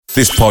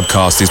This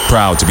podcast is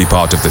proud to be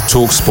part of the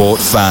TalkSport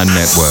Fan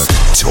Network.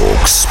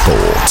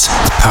 TalkSport.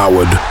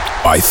 Powered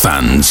by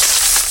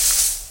fans.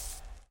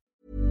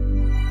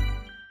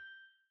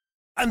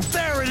 And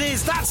there it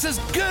is, that's as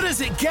good as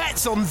it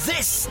gets on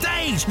this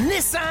stage.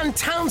 Nissan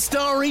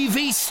Townstar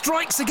EV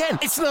strikes again.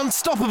 It's an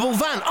unstoppable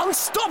van,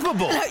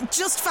 unstoppable.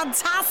 Just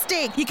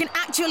fantastic. You can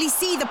actually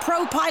see the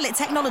Pro Pilot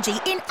technology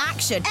in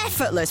action.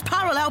 Effortless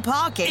parallel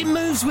parking. It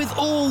moves with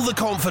all the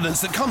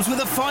confidence that comes with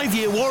a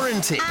 5-year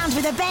warranty. And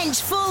with a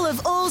bench full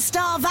of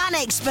all-star van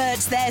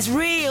experts, there's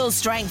real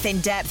strength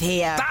in depth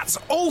here. That's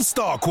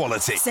all-star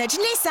quality. Search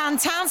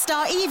Nissan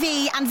Townstar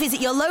EV and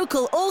visit your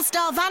local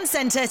all-star van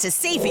centre to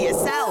see for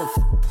yourself.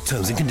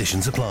 Terms and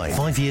conditions apply.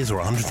 5 years or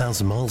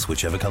 100,000 miles,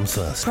 whichever comes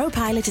first.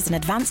 ProPilot is an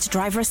advanced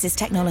driver assist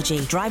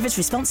technology. Driver's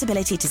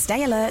responsibility to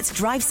stay alert,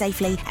 drive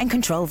safely, and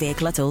control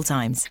vehicle at all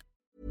times.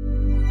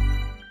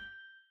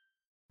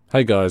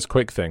 Hey guys,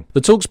 quick thing.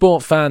 The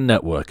TalkSport Fan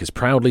Network is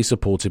proudly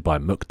supported by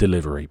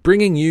McDelivery,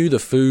 bringing you the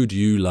food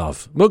you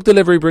love.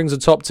 McDelivery brings a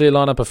top-tier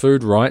lineup of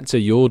food right to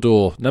your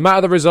door. No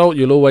matter the result,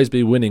 you'll always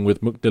be winning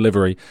with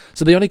McDelivery.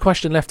 So the only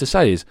question left to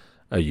say is,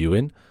 are you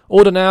in?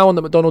 Order now on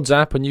the McDonald's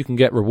app and you can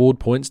get reward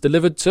points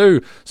delivered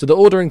too. So the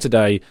ordering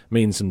today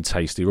means some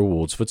tasty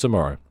rewards for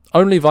tomorrow.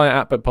 Only via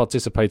app at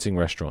participating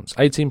restaurants.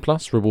 18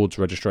 plus, rewards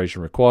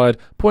registration required.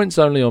 Points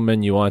only on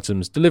menu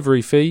items.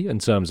 Delivery fee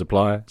and terms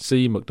apply.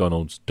 See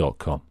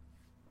mcdonalds.com.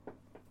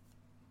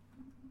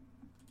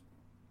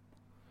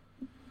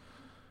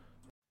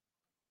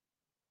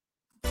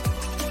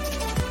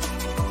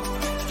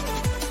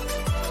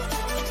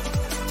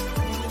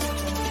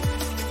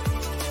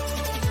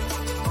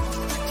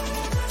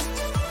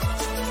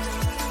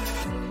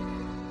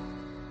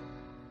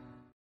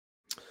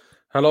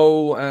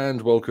 Hello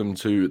and welcome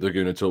to the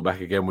Gooner Talk,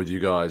 back again with you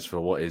guys for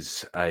what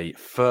is a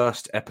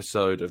first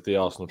episode of the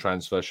Arsenal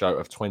Transfer Show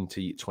of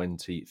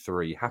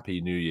 2023. Happy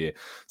New Year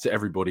to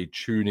everybody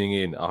tuning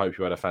in. I hope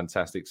you had a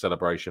fantastic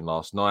celebration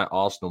last night.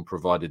 Arsenal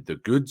provided the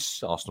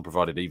goods. Arsenal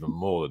provided even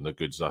more than the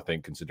goods, I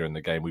think, considering the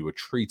game we were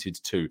treated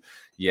to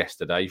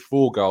yesterday.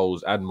 4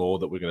 goals and more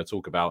that we're going to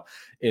talk about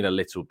in a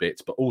little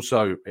bit. But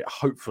also, it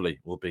hopefully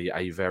will be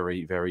a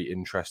very, very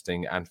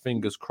interesting and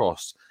fingers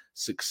crossed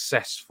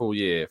successful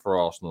year for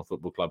Arsenal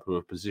Football Club, who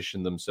have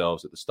positioned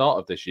themselves at the start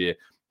of this year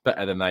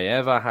better than they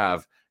ever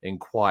have in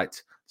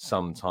quite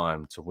some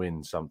time to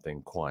win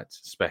something quite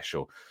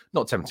special.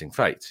 Not tempting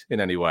fate in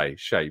any way,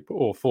 shape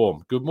or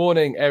form. Good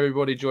morning,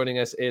 everybody joining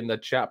us in the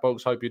chat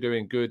box. Hope you're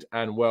doing good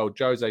and well.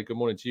 Jose, good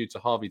morning to you, to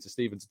Harvey, to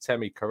Stephen, to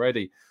Temi,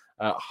 Karedi,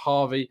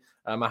 Harvey,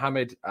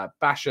 Mohammed,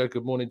 Basha,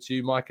 good morning to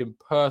you. Mike in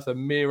Perth,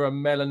 Amira,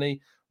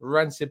 Melanie,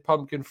 Rancid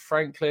Pumpkin,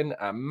 Franklin,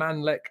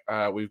 Manlek.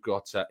 We've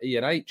got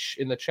Ian H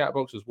in the chat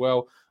box as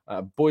well.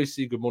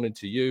 Boise, good morning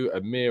to you.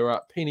 Amira,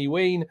 Penny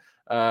Ween,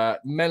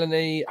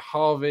 Melanie,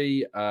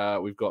 Harvey.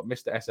 We've got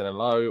Mr.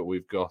 SNLO.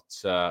 We've got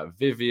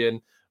Vivian.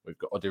 We've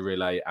got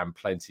Odirille and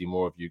plenty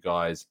more of you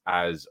guys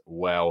as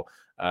well.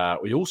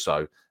 We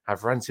also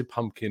have Rancid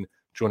Pumpkin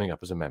joining up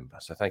as a member.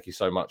 So thank you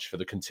so much for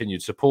the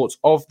continued support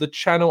of the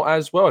channel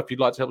as well. If you'd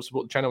like to help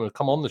support the channel and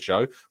come on the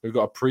show, we've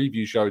got a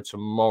preview show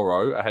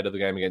tomorrow ahead of the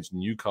game against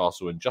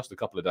Newcastle in just a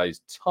couple of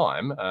days'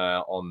 time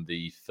on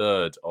the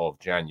 3rd of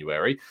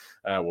January.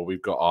 Well,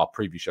 we've got our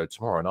preview show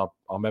tomorrow, and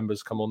our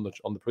members come on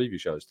the preview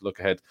shows to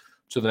look ahead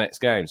to the next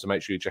game. So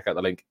make sure you check out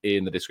the link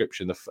in the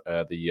description,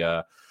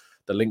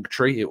 the link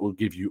tree. It will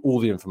give you all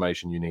the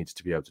information you need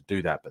to be able to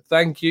do that. But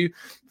thank you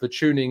for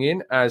tuning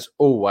in as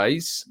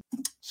always.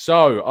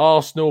 So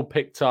Arsenal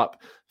picked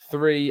up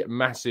 3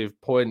 massive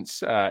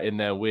points in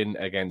their win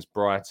against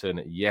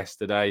Brighton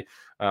yesterday.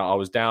 I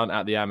was down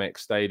at the Amex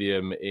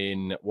Stadium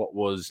in what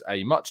was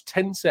a much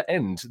tenser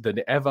end than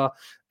it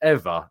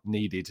ever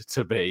needed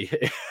to be.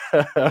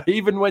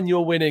 Even when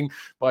you're winning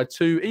by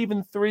 2,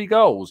 even 3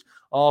 goals,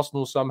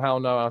 Arsenal somehow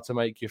know how to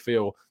make you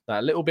feel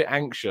a little bit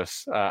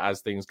anxious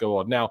as things go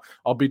on. Now,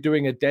 I'll be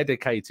doing a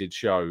dedicated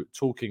show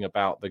talking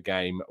about the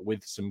game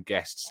with some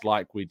guests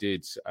like we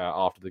did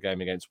after the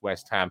game against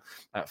West Ham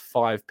at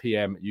 5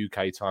 p.m.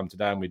 UK time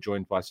today. And we're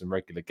joined by some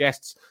regular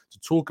guests to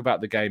talk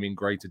about the game in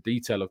greater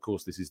detail. Of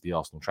course, this is the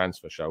Arsenal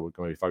Transfer Show. We're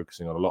going to be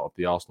focusing on a lot of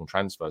the Arsenal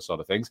transfer side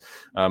of things.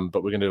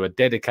 But we're going to do a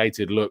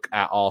dedicated look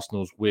at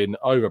Arsenal's win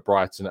over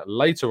Brighton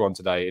later on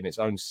today in its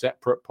own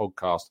separate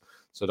podcast.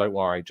 So don't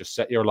worry, just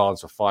set your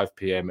alarms for 5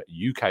 p.m.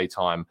 UK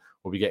time.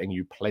 We'll be getting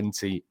you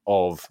plenty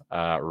of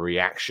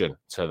reaction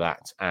to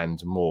that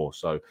and more.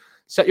 So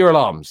set your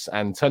alarms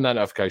and turn that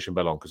notification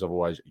bell on, because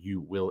otherwise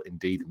you will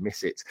indeed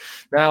miss it.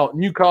 Now,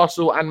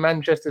 Newcastle and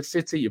Manchester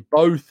City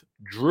both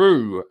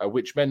drew,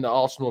 which meant that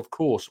Arsenal, of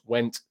course,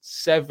 went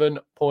 7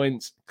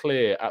 points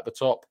clear at the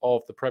top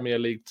of the Premier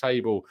League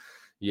table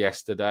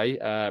yesterday,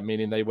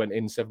 meaning they went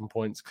in 7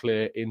 points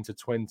clear into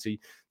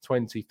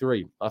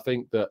 2023. I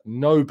think that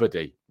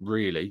nobody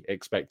really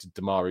expected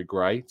Damari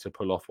Gray to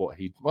pull off what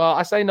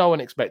I say no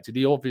one expected.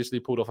 He obviously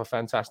pulled off a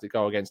fantastic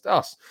goal against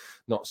us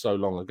not so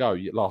long ago,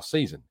 last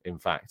season, in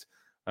fact.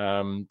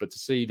 But to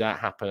see that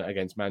happen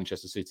against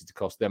Manchester City to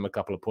cost them a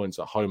couple of points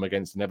at home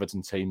against an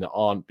Everton team that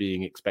aren't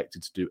being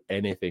expected to do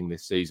anything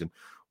this season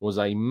was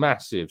a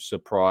massive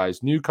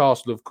surprise.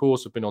 Newcastle, of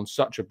course, have been on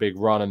such a big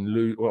run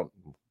and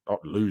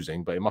not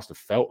losing, but it must have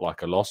felt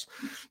like a loss.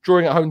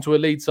 Drawing at home to a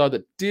Leeds side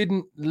that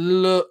didn't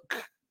look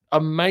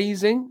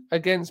amazing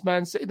against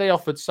Man City. They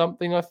offered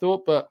something, I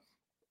thought, but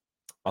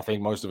I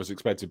think most of us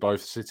expected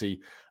both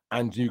City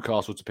and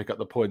Newcastle to pick up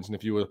the points. And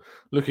if you were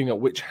looking at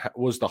which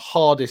was the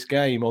hardest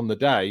game on the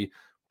day,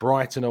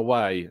 Brighton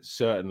away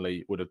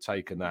certainly would have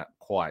taken that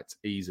quite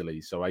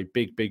easily. So a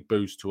big, big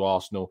boost to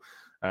Arsenal.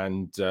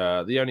 And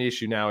the only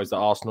issue now is that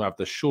Arsenal have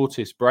the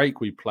shortest break.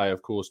 We play,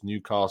 of course,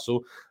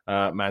 Newcastle.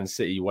 Man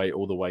City wait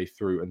all the way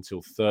through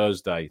until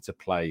Thursday to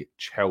play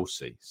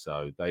Chelsea.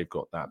 So they've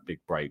got that big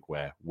break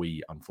where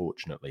we,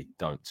 unfortunately,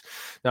 don't.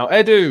 Now,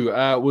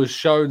 Edu was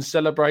shown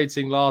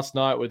celebrating last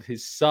night with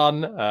his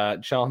son,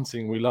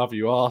 chanting, "We love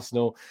you,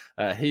 Arsenal."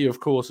 He,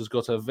 of course, has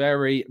got a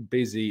very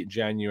busy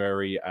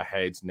January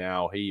ahead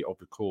now. He, of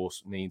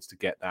course, needs to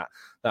get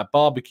that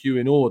barbecue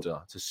in order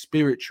to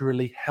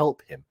spiritually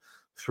help him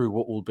through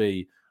what will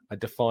be a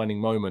defining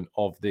moment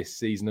of this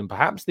season and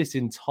perhaps this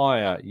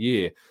entire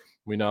year.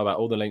 We know about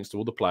all the links to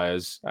all the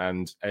players,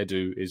 and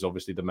Edu is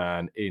obviously the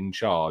man in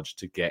charge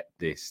to get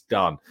this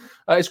done.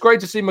 It's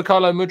great to see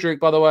Mykhaylo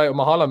Mudryk,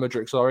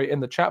 in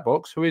the chat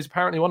box, who is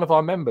apparently one of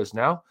our members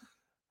now.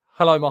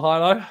 Hello,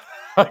 Mykhaylo.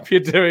 Hope you're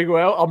doing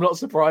well. I'm not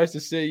surprised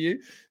to see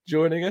you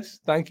joining us.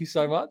 Thank you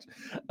so much.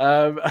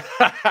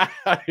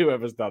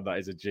 Whoever's done that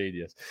is a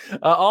genius.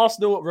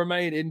 Arsenal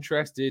remain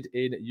interested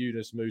in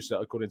Yunus Musa,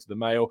 according to the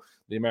Mail.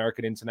 The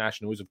American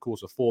international is, of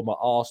course, a former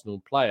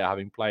Arsenal player,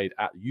 having played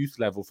at youth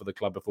level for the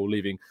club before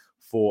leaving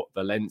for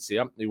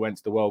Valencia. He went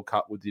to the World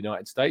Cup with the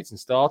United States and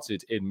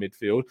started in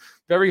midfield.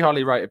 Very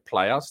highly rated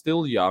player,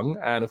 still young,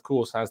 and of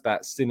course has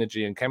that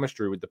synergy and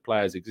chemistry with the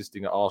players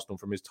existing at Arsenal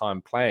from his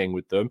time playing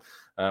with them.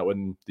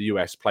 When the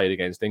US played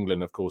against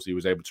England, of course, he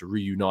was able to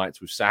reunite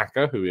with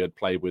Saka, who he had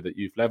played with at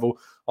youth level.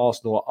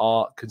 Arsenal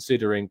are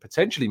considering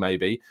potentially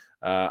maybe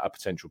a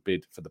potential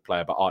bid for the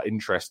player, but are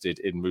interested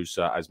in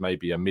Musa as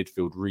maybe a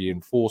midfield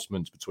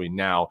reinforcement between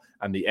now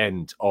and the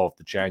end of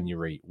the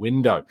January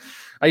window.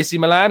 AC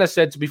Milan are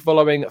said to be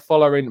following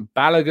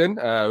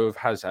Balogun, who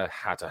has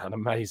had an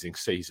amazing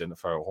season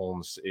for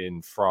Horns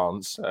in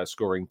France,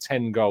 scoring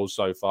 10 goals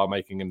so far,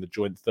 making him the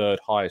joint third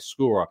highest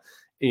scorer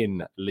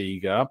in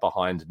Liga,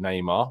 behind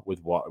Neymar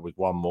with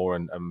one more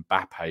and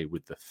Mbappe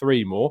with the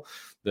 3 more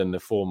than the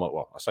former,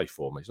 well, I say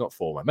former, he's not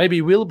former, maybe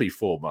he will be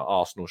former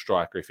Arsenal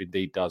striker if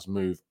indeed does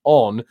move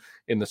on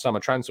in the summer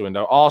transfer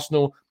window.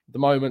 Arsenal, at the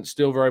moment,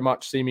 still very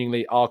much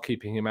seemingly are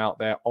keeping him out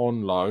there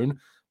on loan.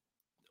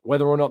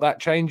 Whether or not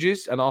that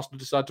changes and Arsenal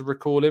decide to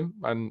recall him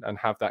and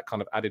have that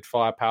kind of added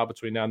firepower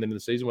between now and the end of the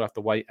season, we'll have to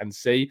wait and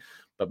see.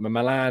 But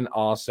Milan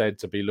are said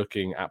to be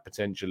looking at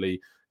potentially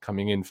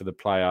coming in for the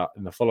player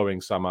in the following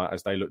summer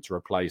as they look to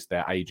replace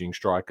their aging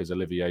strikers,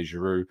 Olivier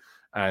Giroud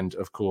and,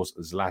 of course,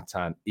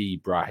 Zlatan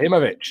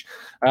Ibrahimovic.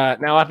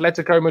 Now,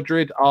 Atletico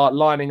Madrid are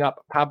lining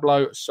up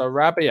Pablo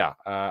Sarabia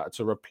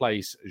to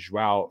replace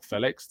Joao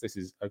Felix. This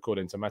is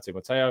according to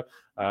Matteo,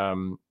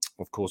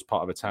 of course,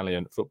 part of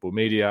Italian football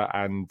media.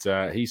 And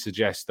he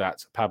suggests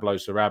that Pablo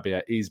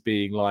Sarabia is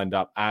being lined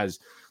up as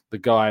the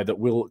guy that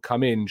will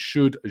come in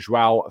should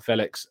Joao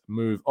Felix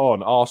move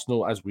on.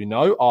 Arsenal, as we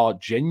know, are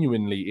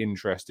genuinely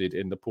interested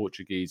in the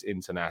Portuguese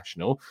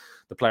international.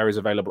 The player is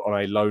available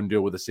on a loan deal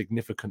with a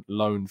significant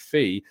loan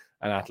fee,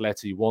 and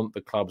Atleti want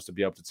the clubs to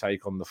be able to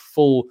take on the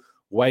full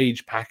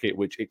wage packet,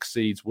 which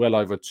exceeds well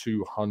over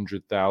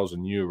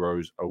 200,000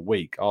 euros a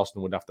week.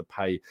 Arsenal would have to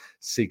pay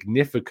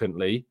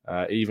significantly,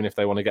 even if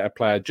they want to get a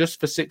player just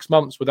for 6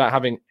 months without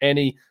having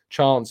any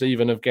chance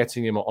even of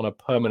getting him on a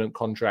permanent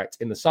contract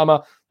in the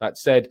summer. That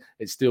said,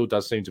 it still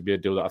does seem to be a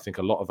deal that I think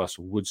a lot of us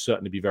would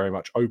certainly be very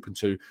much open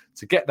to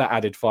get that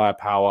added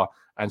firepower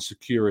and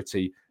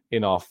security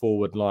in our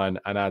forward line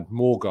and add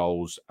more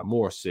goals and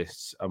more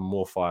assists and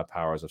more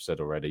firepower, as I've said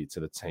already,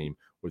 to the team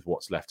with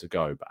what's left to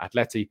go. But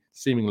Atleti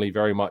seemingly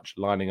very much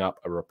lining up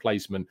a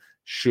replacement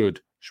should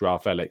Joao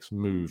Felix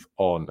move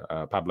on.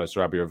 Pablo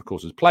Sarabia, of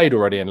course, has played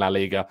already in La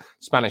Liga,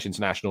 Spanish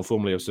international,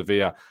 formerly of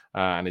Sevilla,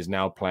 and is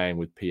now playing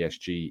with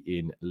PSG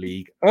in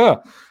Ligue 1.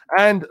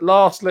 And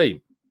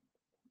lastly,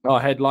 our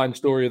headline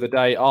story of the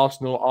day,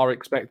 Arsenal are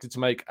expected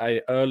to make an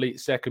early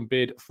second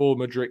bid for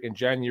Mudryk in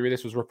January.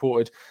 This was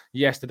reported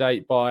yesterday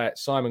by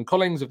Simon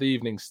Collins of the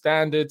Evening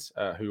Standard,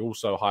 who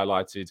also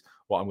highlighted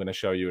what I'm going to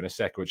show you in a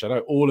second, which I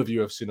know all of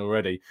you have seen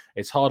already.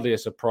 It's hardly a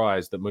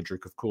surprise that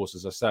Mudryk, of course,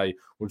 as I say,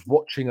 was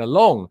watching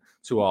along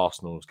to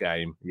Arsenal's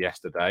game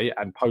yesterday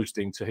and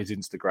posting to his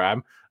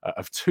Instagram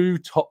of 2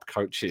 top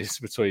coaches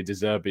between De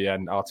Zerbi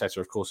and Arteta.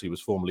 Of course, he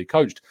was formerly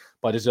coached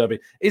by De Zerbi.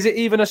 Is it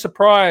even a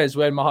surprise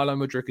when Mykhaylo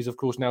Mudryk is, of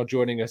course, now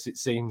joining us, it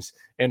seems,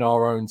 in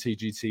our own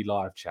TGT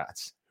live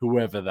chats,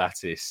 whoever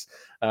that is?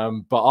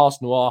 But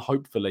Arsenal are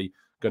hopefully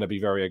going to be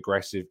very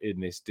aggressive in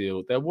this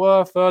deal. There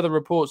were further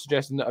reports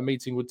suggesting that a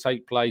meeting would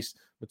take place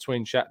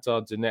between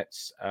Shakhtar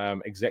Donetsk's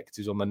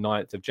executives on the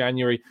 9th of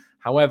January.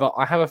 However,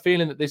 I have a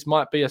feeling that this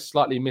might be a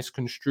slightly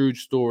misconstrued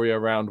story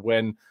around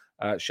when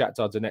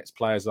Shakhtar Donetsk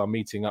players are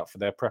meeting up for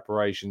their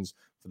preparations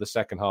for the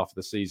second half of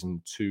the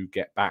season to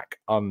get back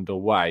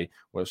underway.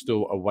 We're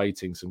still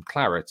awaiting some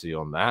clarity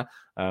on that.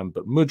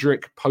 But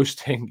Mudryk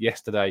posting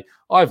yesterday,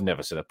 I've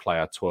never seen a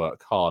player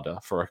twerk harder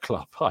for a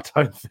club. I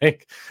don't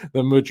think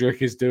the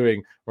Mudryk is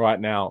doing right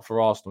now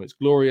for Arsenal. It's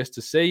glorious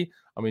to see.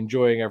 I'm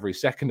enjoying every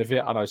second of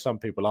it. I know some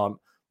people aren't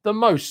the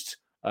most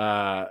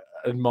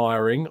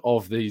admiring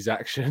of these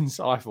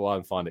actions. I, for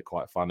one, find it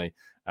quite funny.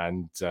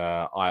 And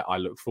I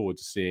look forward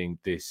to seeing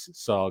this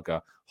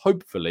saga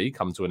hopefully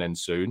come to an end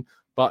soon,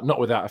 but not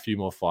without a few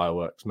more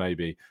fireworks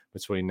maybe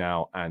between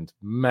now and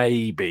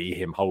maybe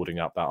him holding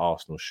up that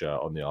Arsenal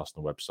shirt on the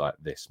Arsenal website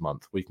this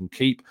month. We can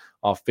keep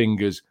our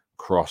fingers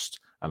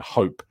crossed and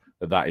hope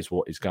that that is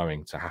what is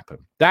going to happen.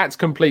 That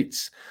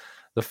completes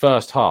the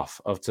first half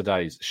of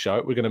today's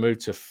show. We're going to move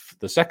to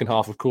the second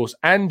half, of course,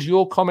 and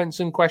your comments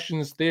and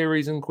questions,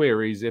 theories and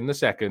queries in the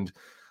second,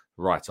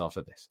 right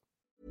after this.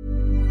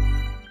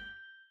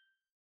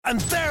 And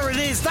there it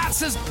is,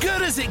 that's as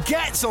good as it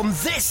gets on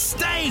this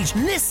stage.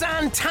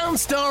 Nissan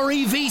Townstar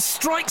EV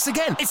strikes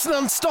again. It's an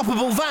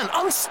unstoppable van,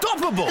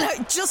 unstoppable.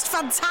 Just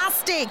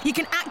fantastic. You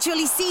can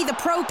actually see the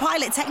Pro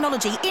Pilot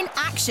technology in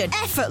action.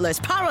 Effortless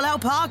parallel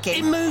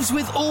parking. It moves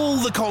with all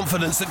the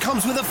confidence that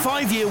comes with a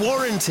 5-year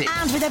warranty.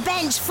 And with a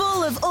bench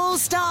full of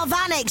all-star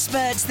van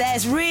experts,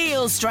 there's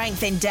real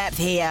strength in depth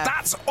here.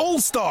 That's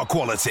all-star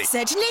quality.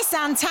 Search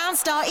Nissan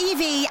Townstar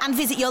EV and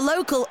visit your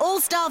local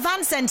all-star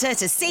van centre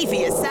to see for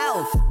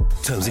yourself.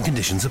 Terms and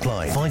conditions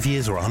apply. 5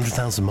 years or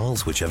 100,000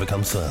 miles, whichever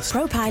comes first.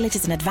 Pro Pilot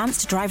is an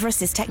advanced driver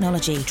assist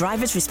technology.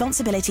 Driver's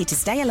responsibility to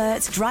stay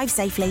alert, drive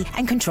safely,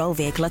 and control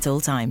vehicle at all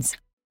times.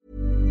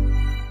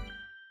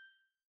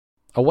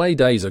 Away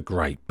days are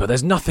great, but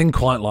there's nothing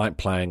quite like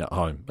playing at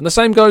home. And the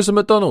same goes to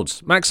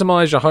McDonald's.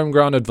 Maximise your home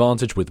ground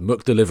advantage with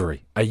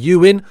McDelivery. Are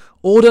you in?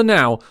 Order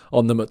now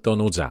on the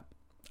McDonald's app.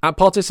 At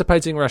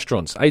participating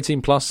restaurants,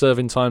 18 plus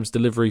serving times,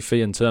 delivery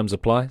fee and terms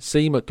apply.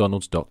 See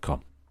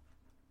mcdonalds.com.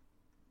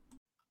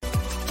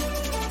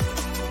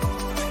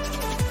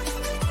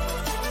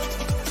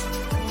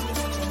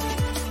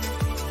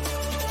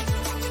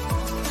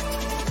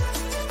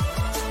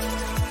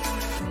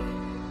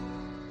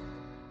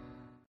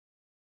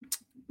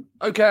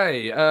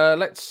 Okay,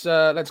 let's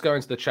go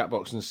into the chat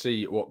box and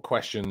see what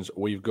questions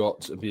we've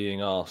got being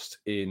asked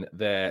in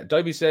there.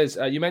 Dobie says,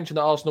 you mentioned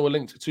that Arsenal were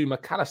linked to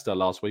McAllister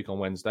last week on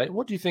Wednesday.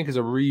 What do you think is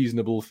a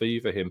reasonable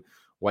fee for him,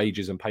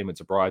 wages and payment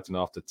to Brighton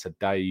after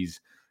today's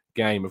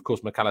game? Of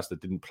course, McAllister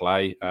didn't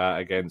play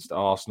against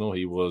Arsenal.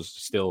 He was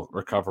still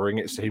recovering,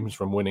 it seems,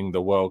 from winning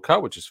the World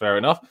Cup, which is fair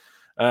enough.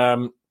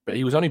 But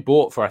he was only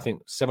bought for, I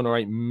think, 7 or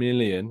 8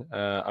 million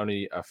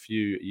only a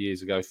few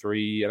years ago,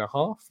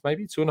 3.5,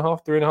 maybe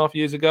 2.5, 3.5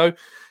 years ago.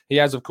 He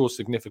has, of course,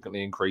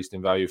 significantly increased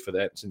in value for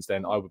that. Since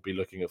then, I would be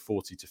looking at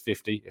 40 to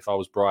 50 if I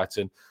was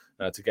Brighton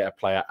to get a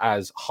player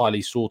as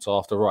highly sought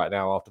after right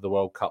now after the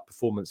World Cup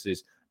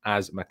performances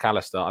as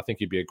McAllister. I think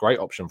he'd be a great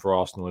option for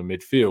Arsenal in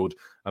midfield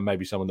and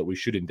maybe someone that we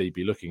should indeed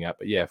be looking at.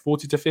 But yeah,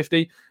 40 to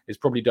 50 is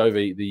probably,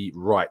 Dovey, the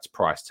right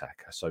price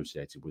tag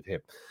associated with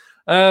him.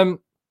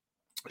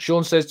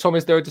 Sean says, Tom,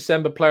 is there a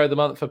December player of the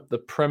month for the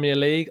Premier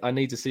League? I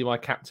need to see my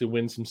captain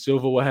win some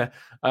silverware.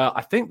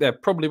 I think there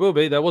probably will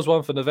be. There was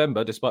one for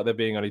November, despite there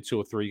being only 2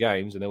 or 3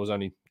 games, and there was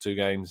only 2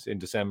 games in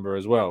December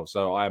as well.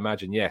 So I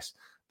imagine, yes,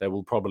 there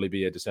will probably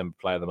be a December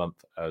player of the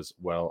month as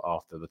well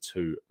after the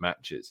 2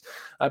 matches.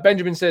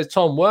 Benjamin says,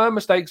 Tom, were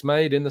mistakes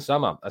made in the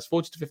summer? As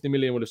 40 to 50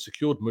 million would have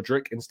secured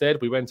Mudryk.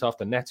 Instead, we went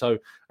after Neto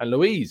and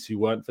Luiz, who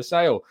weren't for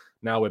sale.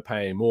 Now we're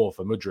paying more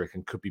for Mudryk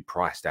and could be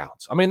priced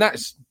out. I mean,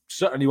 that's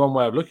certainly one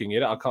way of looking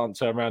at it. I can't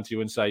turn around to you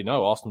and say,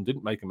 no, Arsenal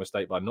didn't make a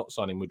mistake by not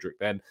signing Mudryk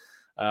then.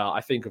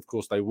 I think, of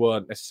course, they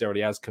weren't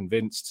necessarily as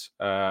convinced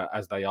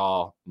as they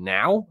are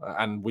now.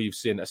 And we've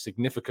seen a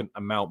significant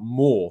amount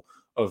more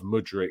of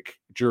Mudryk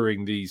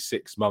during these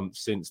 6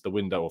 months since the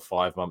window, or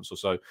 5 months or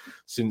so,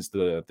 since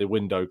the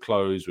window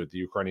closed, with the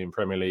Ukrainian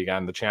Premier League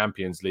and the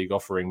Champions League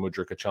offering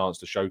Mudryk a chance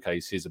to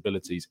showcase his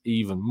abilities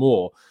even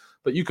more.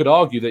 But you could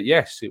argue that,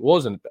 yes, it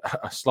was a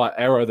slight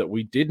error that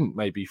we didn't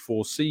maybe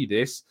foresee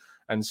this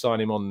and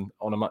sign him on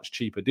a much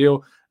cheaper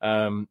deal.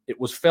 It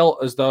was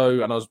felt as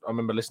though, and I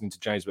remember listening to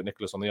James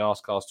McNicholas on the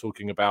Arscast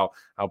talking about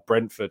how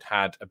Brentford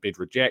had a bid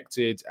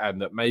rejected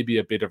and that maybe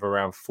a bid of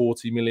around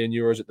 40 million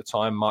euros at the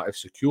time might have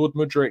secured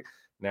Mudryk.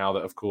 Now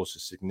that, of course,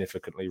 has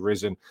significantly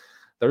risen.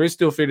 There is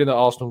still feeling that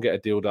Arsenal get a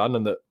deal done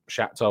and that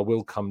Shakhtar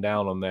will come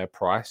down on their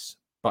price,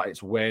 but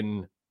it's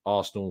when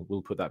Arsenal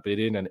will put that bid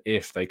in, and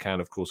if they can,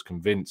 of course,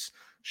 convince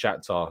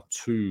Shakhtar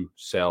to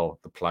sell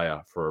the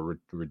player for a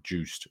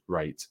reduced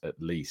rate at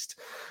least.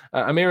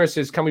 Amira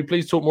says, can we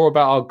please talk more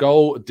about our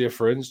goal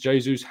difference?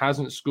 Jesus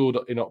hasn't scored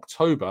in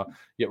October,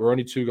 yet we're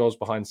only 2 goals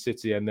behind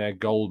City and their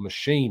goal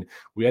machine.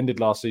 We ended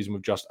last season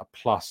with just a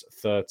plus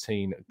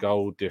 13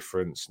 goal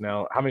difference.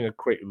 Now, having a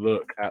quick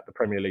look at the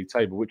Premier League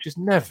table, which is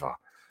never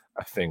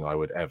a thing I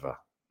would ever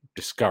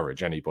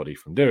discourage anybody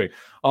from doing.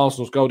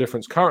 Arsenal's goal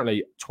difference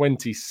currently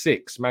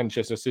 26,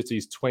 Manchester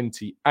City's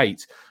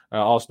 28.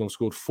 Arsenal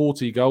scored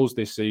 40 goals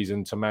this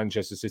season to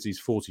Manchester City's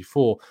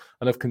 44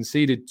 and have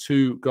conceded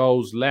 2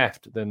 goals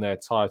left than their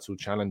title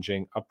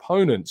challenging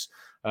opponents.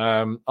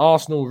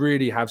 Arsenal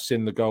really have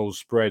seen the goals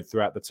spread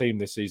throughout the team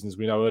this season. As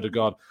we know,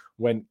 Ødegaard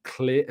went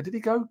clear. Did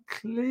he go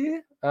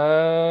clear?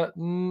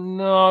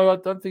 No, I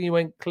don't think he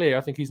went clear.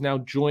 I think he's now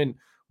joint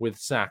with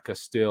Saka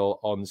still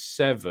on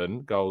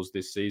 7 goals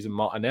this season.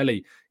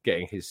 Martinelli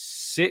getting his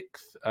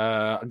 6th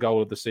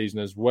goal of the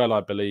season as well,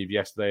 I believe,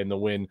 yesterday in the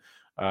win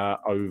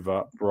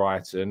over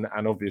Brighton.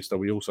 And obviously,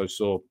 we also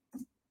saw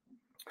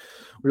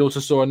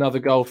another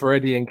goal for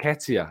Eddie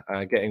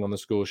Nketiah getting on the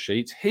score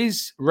sheet.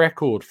 His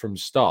record from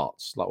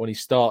starts, like when he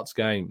starts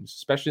games,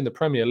 especially in the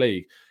Premier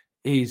League,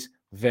 is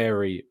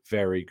very,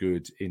 very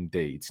good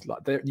indeed. Like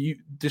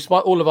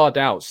despite all of our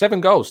doubts,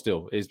 7 goals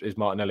still is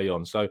Martinelli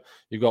on. So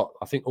you've got,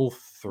 I think, all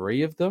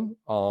 3 of them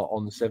are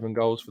on 7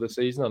 goals for the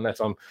season, unless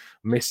I'm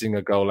missing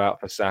a goal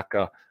out for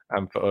Saka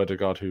and for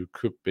Ødegaard, who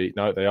could be.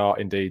 No, they are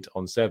indeed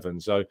on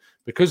 7. So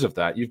because of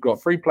that, you've got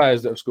 3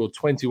 players that have scored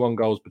 21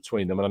 goals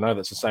between them. And I know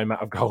that's the same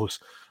amount of goals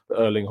that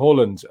Erling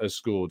Haaland has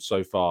scored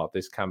so far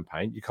this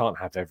campaign. You can't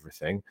have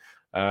everything.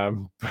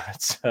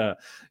 But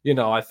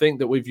I think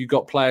that you've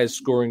got players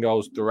scoring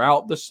goals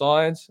throughout the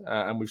side,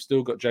 and we've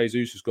still got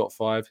Jesus who's got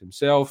 5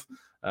 himself.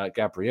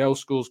 Gabriel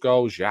scores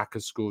goals. Xhaka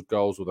has scored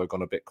goals, although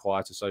gone a bit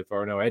quieter so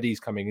far. I know Eddie's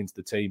coming into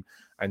the team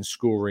and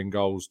scoring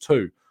goals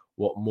too.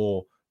 What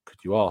more could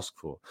you ask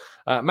for?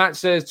 Matt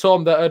says,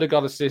 Tom, the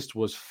Ødegaard assist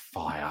was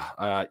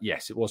fire.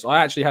 Yes, it was.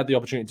 I actually had the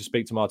opportunity to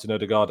speak to Martin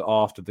Ødegaard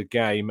after the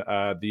game.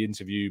 The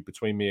interview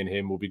between me and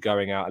him will be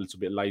going out a little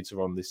bit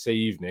later on this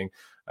evening.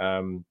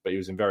 But he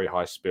was in very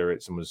high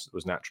spirits and was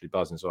naturally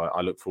buzzing. So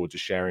I look forward to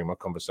sharing my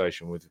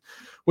conversation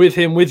with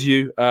him with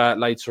you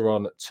later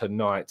on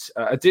tonight.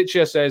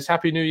 Aditya says,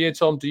 Happy New Year,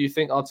 Tom. Do you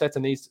think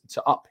Arteta needs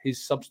to up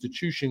his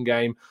substitution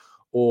game,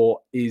 or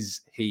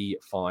is he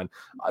fine?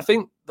 I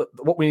think that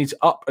what we need to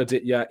up,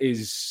 Aditya,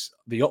 is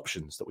the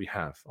options that we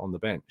have on the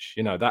bench.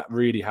 That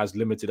really has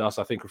limited us.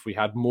 I think if we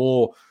had,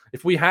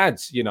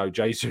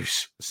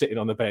 Jesus sitting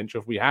on the bench, or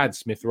if we had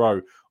Smith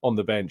Rowe on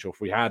the bench, or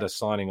if we had a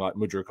signing like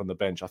Mudryk on the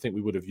bench, I think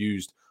we would have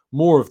used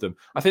more of them.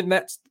 I think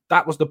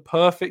that was the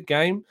perfect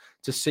game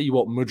to see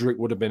what Mudryk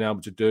would have been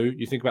able to do.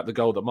 You think about the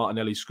goal that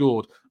Martinelli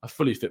scored, a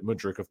fully fit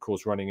Mudryk, of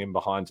course, running in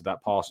behind to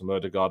that pass from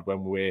Ødegaard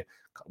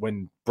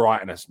when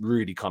Brighton is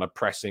really kind of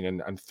pressing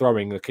and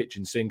throwing the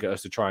kitchen sink at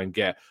us to try and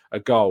get a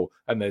goal,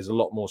 and there's a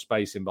lot more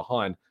space in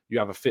behind. You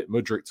have a fit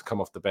Mudryk to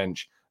come off the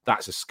bench.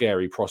 That's a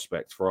scary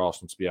prospect for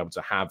Arsenal to be able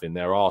to have in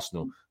their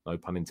Arsenal, no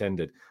pun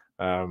intended,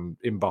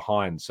 in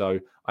behind. So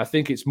I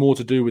think it's more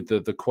to do with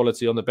the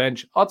quality on the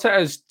bench.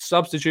 Arteta's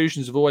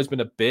substitutions have always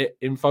been a bit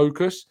in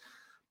focus.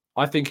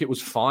 I think it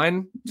was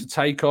fine to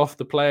take off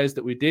the players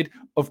that we did.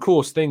 Of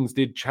course, things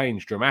did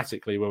change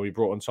dramatically when we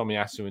brought on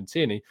Tomiyasu and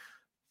Tierney.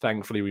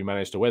 Thankfully, we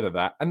managed to weather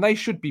that. And they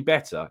should be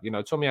better.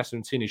 Tomiyasu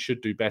and Tierney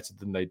should do better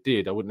than they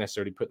did. I wouldn't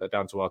necessarily put that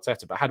down to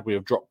Arteta. But had we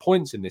have dropped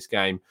points in this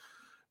game,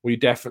 we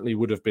definitely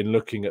would have been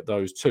looking at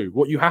those 2.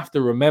 What you have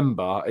to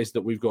remember is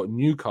that we've got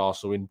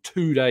Newcastle in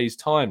 2 days'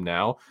 time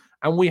now,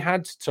 and we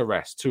had to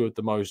rest 2 of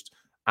the most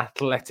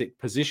athletic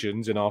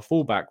positions in our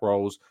fullback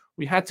roles.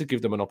 We had to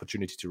give them an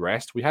opportunity to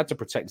rest. We had to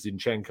protect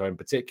Zinchenko in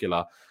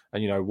particular.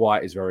 And,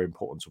 White is very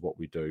important to what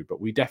we do. But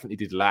we definitely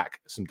did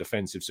lack some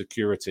defensive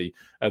security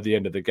at the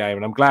end of the game.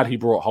 And I'm glad he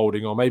brought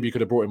Holding on. Maybe he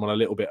could have brought him on a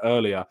little bit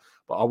earlier.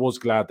 But I was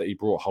glad that he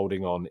brought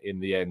Holding on in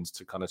the end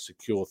to kind of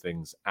secure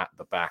things at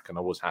the back. And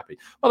I was happy.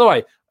 By the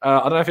way, I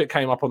don't know if it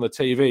came up on the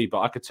TV, but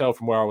I could tell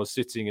from where I was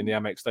sitting in the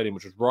Amex Stadium,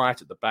 which was right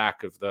at the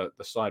back of the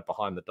side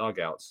behind the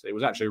dugouts. It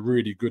was actually a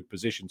really good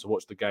position to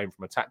watch the game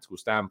from a tactical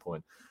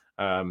standpoint.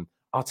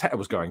 Arteta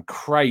was going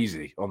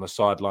crazy on the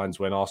sidelines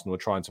when Arsenal were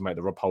trying to make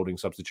the Rob Holding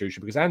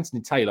substitution, because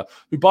Anthony Taylor,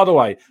 who, by the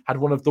way, had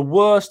one of the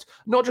worst,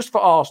 not just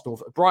for Arsenal,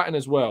 for Brighton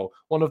as well,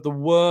 one of the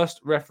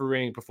worst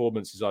refereeing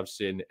performances I've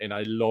seen in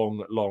a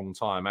long, long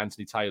time.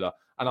 Anthony Taylor,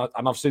 and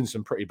I've seen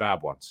some pretty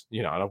bad ones.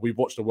 And we've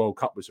watched the World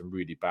Cup with some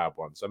really bad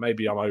ones. So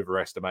maybe I'm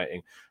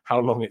overestimating how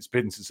long it's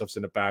been since I've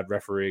seen a bad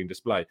refereeing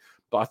display.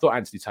 But I thought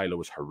Anthony Taylor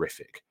was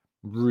horrific.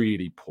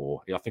 Really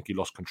poor. I think he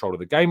lost control of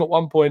the game at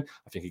one point.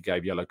 I think he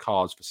gave yellow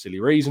cards for silly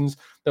reasons.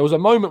 There was a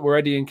moment where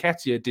Eddie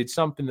Nketiah did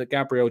something that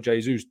Gabriel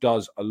Jesus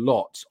does a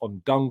lot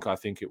on Dunk, I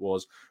think it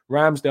was.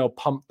 Ramsdale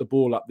pumped the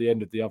ball up the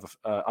end of the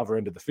other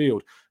end of the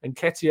field. And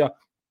Nketiah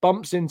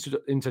bumps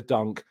into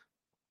Dunk,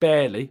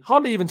 barely,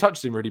 hardly even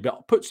touches him really,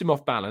 but puts him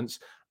off balance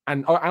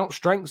and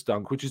outstrengths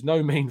Dunk, which is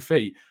no mean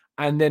feat.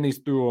 And then he's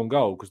through on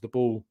goal because the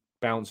ball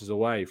bounces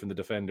away from the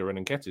defender,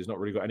 and Nketiah's not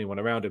really got anyone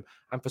around him.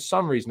 And for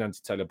some reason,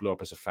 Anthony Taylor blew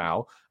up as a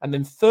foul. And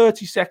then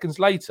 30 seconds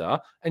later,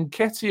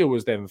 Nketiah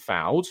was then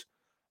fouled,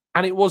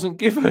 and it wasn't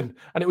given.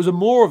 And it was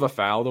more of a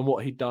foul than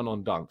what he'd done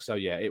on Dunk. So,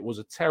 yeah, it was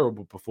a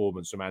terrible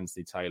performance from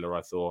Anthony Taylor,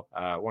 I thought.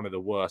 One of the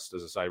worst,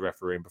 as I say,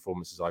 refereeing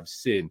performances I've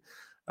seen.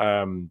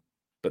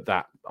 But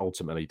that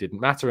ultimately didn't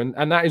matter.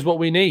 And that is what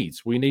we need.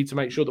 We need to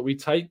make sure that we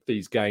take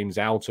these games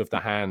out of the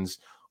hands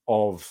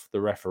of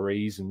the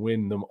referees and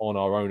win them on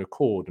our own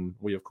accord. And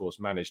we, of course,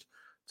 managed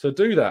to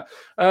do that.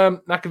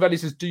 Machiavelli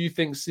says, do you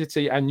think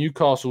City and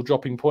Newcastle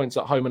dropping points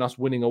at home and us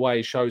winning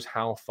away shows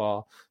how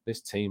far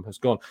this team has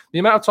gone? The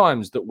amount of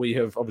times that we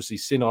have obviously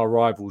seen our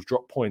rivals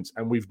drop points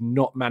and we've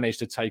not managed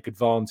to take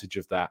advantage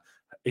of that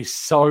is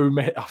so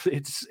many.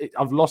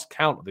 I've lost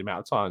count of the amount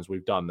of times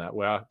we've done that,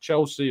 where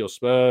Chelsea or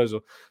Spurs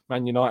or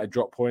Man United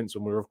drop points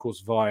when we're, of course,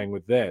 vying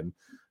with them,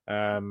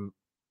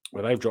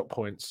 where they've dropped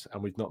points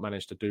and we've not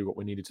managed to do what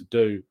we needed to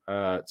do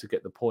to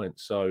get the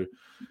points. So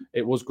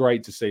it was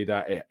great to see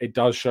that. It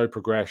does show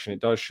progression. It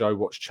does show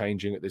what's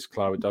changing at this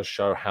club. It does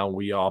show how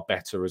we are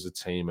better as a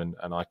team, and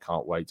I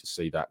can't wait to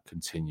see that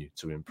continue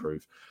to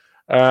improve.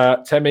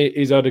 Temi,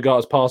 is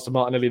Odegaard's pass to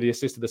Martinelli the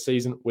assist of the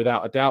season?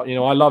 Without a doubt. You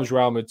know, I love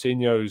Joao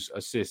Moutinho's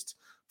assist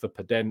for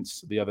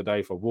Podence the other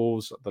day for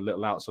Wolves, the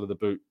little outside of the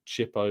boot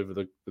chip over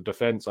the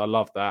defence. I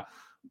love that.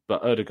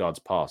 But Odegaard's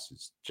pass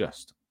is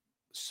just...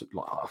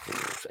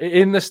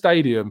 in the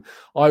stadium,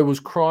 I was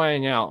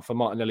crying out for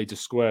Martinelli to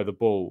square the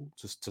ball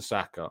to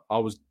Saka. I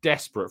was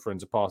desperate for him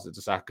to pass it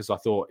to Saka because I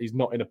thought he's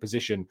not in a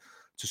position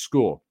to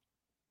score.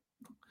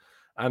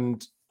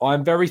 And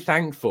I'm very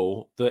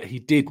thankful that he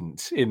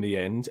didn't in the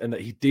end and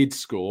that he did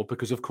score,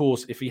 because, of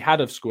course, if he had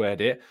have squared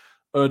it,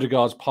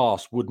 Odegaard's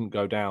pass wouldn't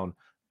go down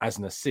as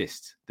an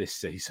assist this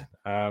season.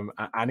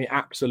 And it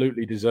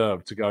absolutely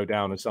deserved to go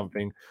down as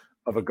something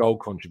of a goal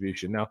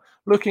contribution. Now,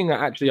 looking at,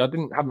 actually, I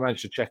haven't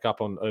managed to check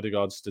up on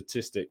Odegaard's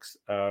statistics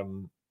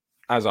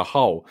as a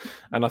whole.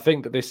 And I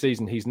think that this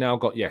season he's now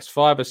got,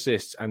 5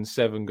 assists and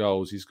 7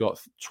 goals. He's got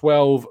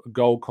 12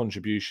 goal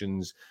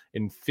contributions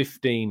in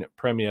 15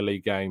 Premier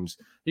League games.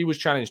 He was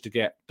challenged to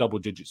get double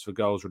digits for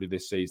goals really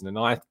this season. And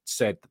I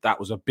said that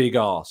was a big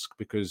ask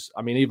because,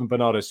 I mean, even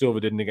Bernardo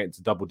Silva didn't get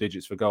to double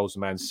digits for goals for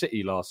Man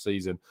City last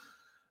season.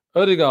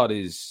 Odegaard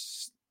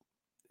is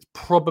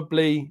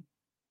probably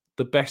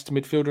the best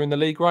midfielder in the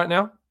league right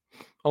now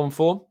on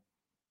form.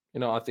 You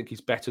know, I think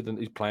he's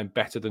playing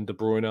better than De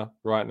Bruyne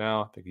right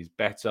now. I think he's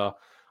better. I'm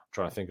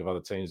trying to think of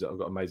other teams that have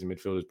got amazing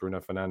midfielders. Bruno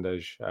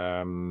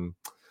Fernandes,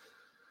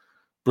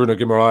 Bruno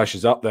Guimaraes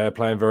is up there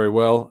playing very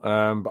well.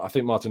 But I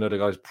think Martin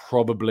Odegaard is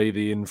probably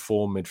the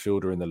informed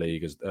midfielder in the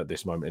league at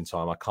this moment in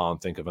time. I can't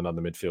think of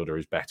another midfielder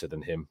who's better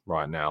than him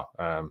right now.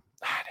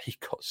 He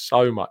got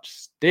so much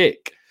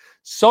stick,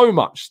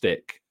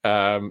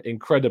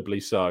 incredibly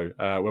so,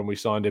 when we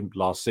signed him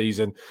last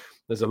season.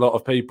 There's a lot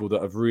of people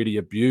that have really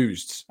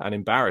abused and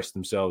embarrassed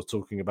themselves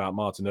talking about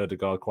Martin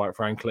Odegaard, quite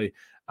frankly.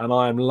 And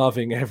I am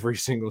loving every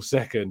single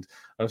second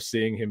of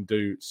seeing him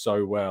do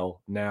so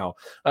well now.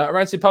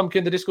 Rancid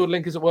Pumpkin, the Discord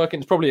link isn't working.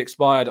 It's probably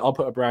expired. I'll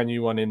put a brand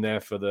new one in there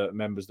for the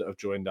members that have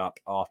joined up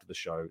after the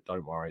show.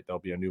 Don't worry. There'll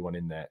be a new one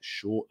in there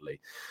shortly.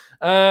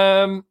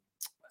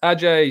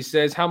 Ajay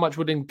says, how much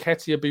would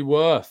Nketiah be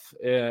worth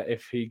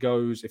if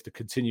the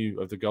continue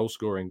of the goal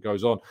scoring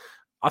goes on?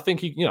 I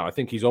think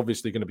he's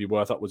obviously going to be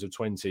worth upwards of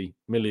 20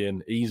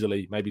 million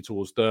easily, maybe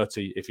towards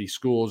 30 if he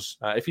scores.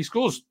 If he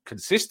scores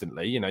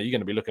consistently, you're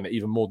going to be looking at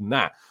even more than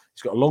that.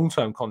 He's got a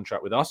long-term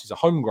contract with us. He's a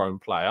homegrown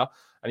player,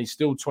 and he's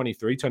still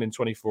 23, turning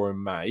 24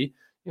 in May.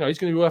 He's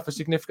going to be worth a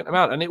significant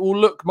amount, and it will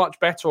look much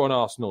better on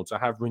Arsenal to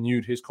have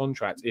renewed his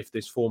contract if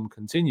this form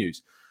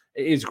continues.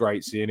 It is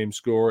great seeing him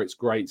score. It's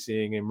great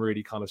seeing him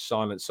really kind of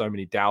silence so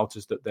many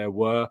doubters that there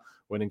were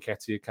when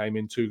Nketiah came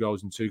in. 2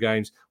 goals in 2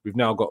 games. We've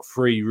now got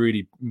 3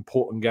 really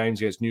important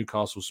games against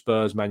Newcastle,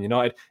 Spurs, Man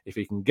United. If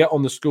he can get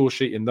on the score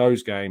sheet in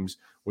those games,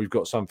 we've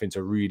got something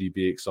to really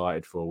be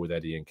excited for with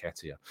Eddie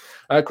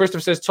Nketiah.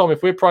 Christopher says, Tom,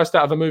 if we're priced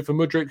out of a move for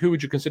Mudryk, who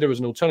would you consider as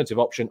an alternative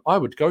option? I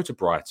would go to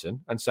Brighton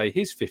and say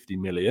here's 50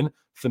 million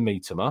for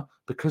Mitoma,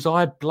 because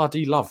I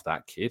bloody love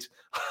that kid.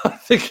 I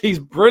think he's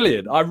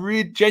brilliant. I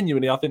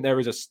think there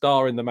is a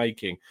star in the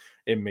making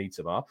in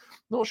Mitoma.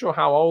 Not sure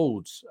how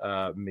old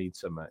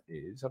Mitoma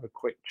is. Have a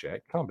quick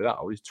check. Can't be that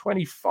old. He's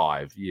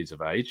 25 years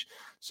of age.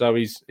 So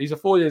he's a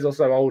 4 years or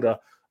so older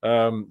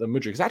than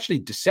Mudryk. He's actually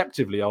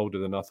deceptively older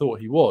than I thought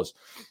he was.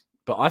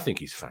 But I think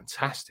he's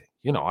fantastic.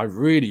 I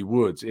really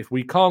would. If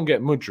we can't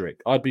get Mudryk,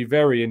 I'd be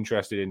very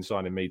interested in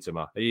signing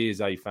Mitoma. He is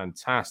a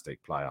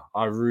fantastic player.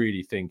 I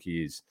really think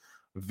he is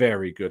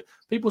very good.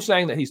 People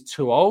saying that he's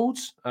too old.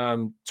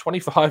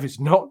 25 is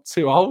not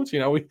too old.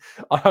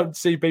 I don't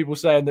see people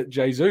saying that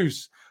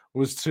Jesus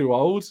was too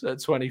old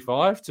at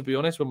 25, to be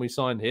honest, when we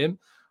signed him.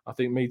 I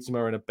think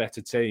Mitoma in a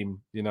better team,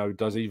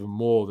 does even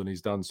more than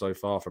he's done so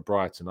far for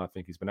Brighton. I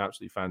think he's been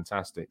absolutely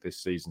fantastic this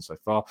season so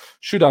far.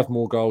 Should have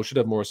more goals, should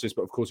have more assists,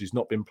 but of course he's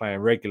not been playing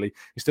regularly.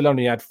 He still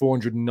only had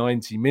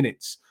 490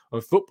 minutes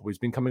of football. He's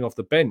been coming off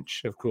the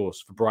bench, of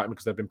course, for Brighton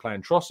because they've been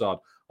playing Trossard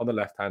on the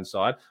left-hand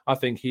side. I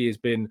think he has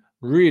been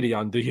really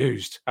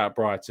underused at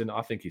Brighton.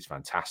 I think he's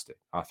fantastic.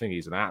 I think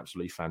he's an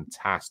absolutely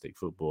fantastic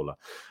footballer.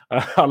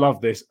 I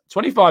love this.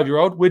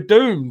 25-year-old, we're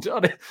doomed.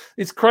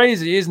 It's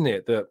crazy, isn't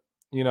it, that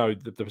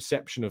the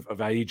perception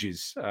of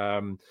ages.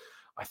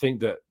 I think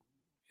that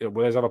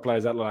there's other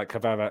players that like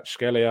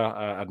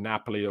Kvaratskhelia at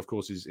Napoli, of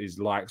course, is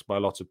liked by a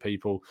lot of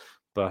people.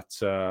 But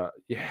I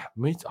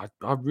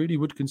really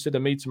would consider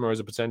Mitoma as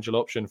a potential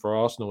option for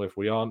Arsenal if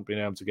we aren't being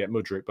able to get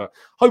Mudryk. But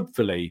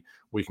hopefully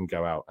we can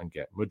go out and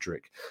get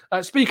Mudryk.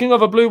 Speaking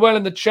of a blue whale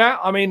in the chat,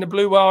 I mean, the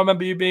blue whale, I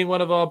remember you being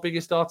one of our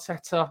biggest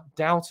Arteta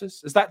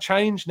doubters. Has that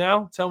changed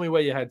now? Tell me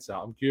where your head's at.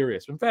 I'm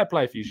curious. And fair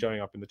play for you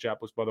showing up in the chat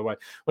box, by the way.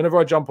 Whenever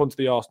I jump onto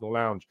the Arsenal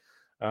Lounge,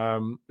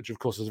 which of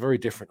course is a very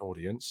different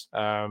audience,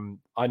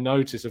 I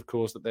notice, of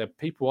course, that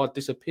people are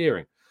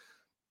disappearing.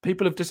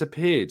 People have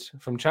disappeared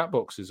from chat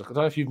boxes. I don't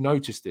know if you've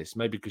noticed this,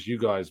 maybe because you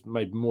guys,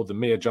 maybe more than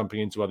me, are jumping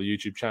into other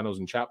YouTube channels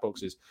and chat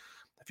boxes.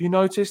 Have you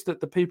noticed that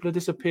the people are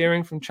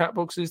disappearing from chat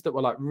boxes that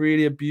were like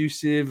really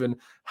abusive and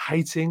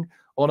hating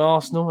on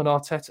Arsenal and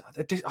Arteta?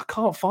 I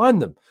can't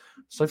find them.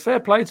 So fair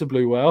play to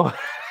Blue Whale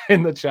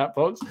in the chat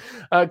box.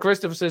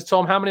 Christopher says,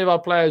 Tom, how many of our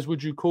players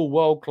would you call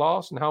world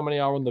class and how many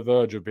are on the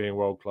verge of being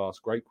world class?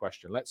 Great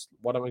question.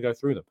 Why don't we go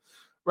through them?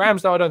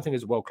 Ramsdale, I don't think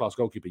is a world class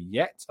goalkeeper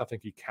yet. I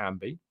think he can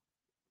be.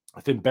 I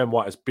think Ben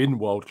White has been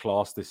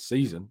world-class this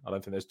season. I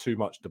don't think there's too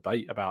much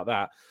debate about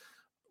that.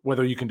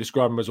 Whether you can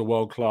describe him as a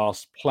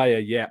world-class player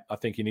yet, I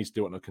think he needs to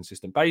do it on a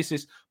consistent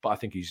basis. But I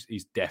think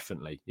he's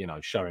definitely,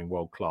 showing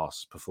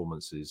world-class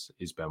performances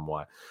is Ben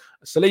White.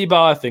 Saliba,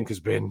 I think, has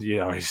been,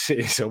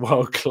 he's a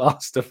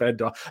world-class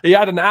defender. He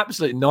had an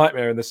absolute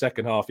nightmare in the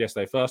second half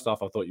yesterday. First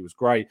half, I thought he was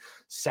great.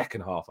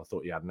 Second half, I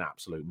thought he had an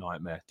absolute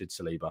nightmare, did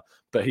Saliba.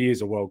 But he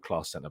is a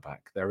world-class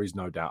centre-back. There is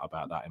no doubt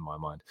about that in my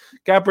mind.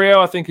 Gabriel,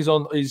 I think,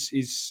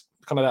 is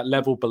kind of that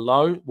level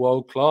below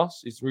world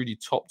class. He's really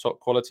top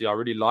quality. I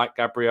really like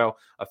Gabriel.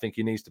 I think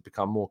he needs to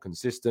become more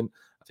consistent.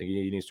 I think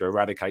he needs to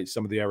eradicate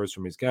some of the errors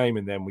from his game,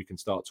 and then we can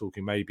start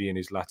talking maybe in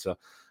his latter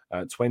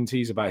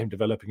 20s about him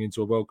developing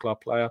into a world-class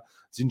player.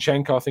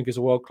 Zinchenko, I think, is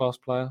a world-class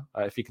player.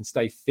 If he can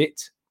stay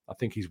fit, I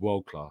think he's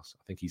world-class.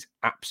 I think he's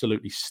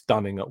absolutely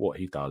stunning at what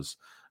he does.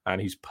 And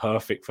he's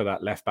perfect for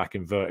that left-back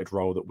inverted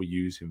role that we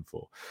use him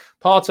for.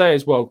 Partey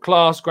is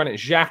world-class. Granit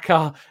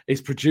Xhaka is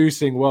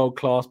producing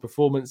world-class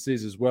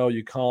performances as well.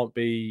 You can't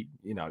be,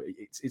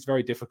 it's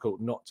very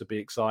difficult not to be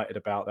excited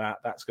about that.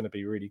 That's going to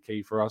be really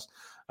key for us.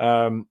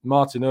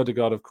 Martin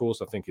Odegaard, of course,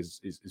 I think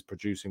is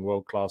producing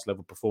world-class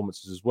level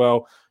performances as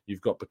well. You've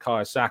got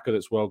Bukayo Saka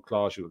that's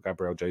world-class. You've got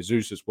Gabriel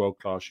Jesus that's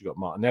world-class. You've got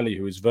Martinelli,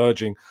 who is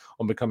verging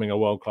on becoming a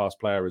world-class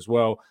player as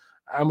well.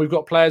 And we've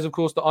got players, of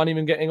course, that aren't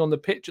even getting on the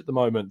pitch at the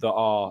moment that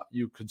are,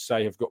 you could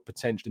say, have got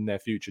potential in their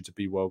future to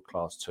be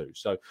world-class too.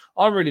 So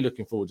I'm really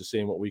looking forward to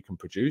seeing what we can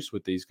produce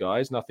with these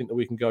guys. And I think that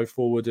we can go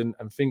forward and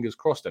fingers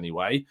crossed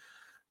anyway,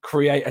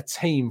 create a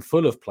team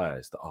full of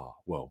players that are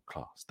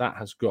world-class. That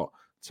has got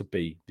to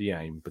be the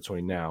aim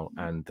between now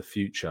and the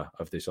future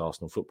of this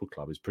Arsenal Football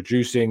Club, is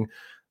producing,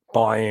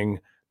 buying,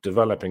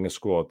 developing a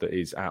squad that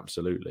is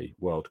absolutely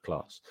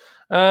world-class.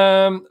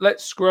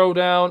 Let's scroll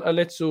down a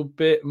little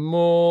bit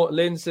more.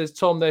 Lynn says,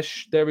 Tom,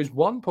 there is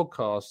one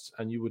podcast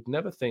and you would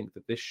never think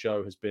that this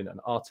show has been an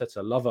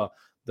Arteta lover.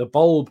 The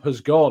bulb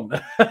has gone.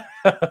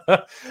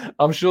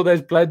 I'm sure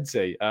there's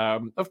plenty.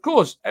 Of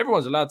course,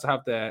 everyone's allowed to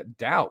have their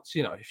doubts.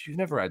 If you've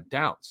never had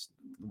doubts,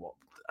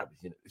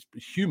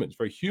 it's human. It's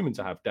very human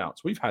to have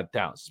doubts. We've had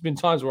doubts. There's been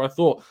times where I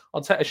thought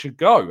Arteta should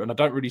go and I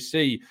don't really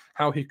see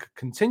how he could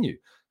continue.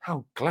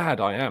 How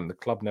glad I am the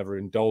club never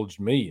indulged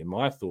me in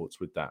my thoughts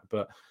with that.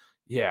 But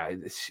yeah,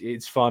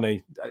 it's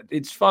funny.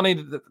 It's funny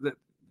that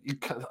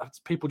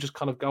people just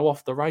kind of go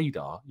off the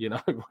radar,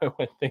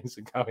 when things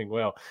are going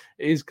well.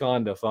 It is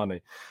kind of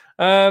funny.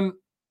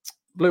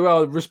 Blue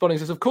Whale responding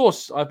says, of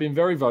course, I've been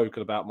very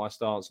vocal about my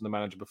stance on the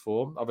manager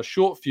before. I have a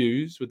short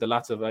fuse with the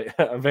latter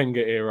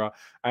Wenger era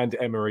and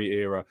Emery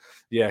era.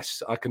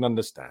 Yes, I can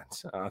understand.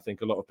 I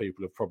think a lot of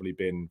people have probably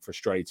been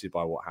frustrated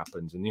by what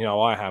happens. And,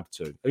 I have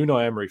too.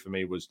 Unai Emery for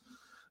me was,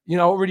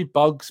 what really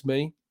bugs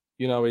me,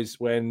 is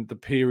when the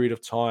period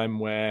of time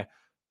where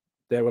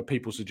there were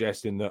people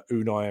suggesting that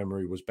Unai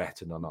Emery was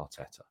better than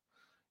Arteta.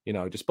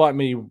 Despite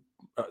me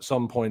at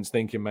some points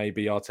thinking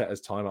maybe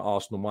Arteta's time at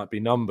Arsenal might be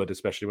numbered,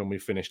 especially when we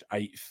finished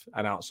 8th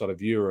and outside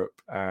of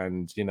Europe.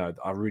 And,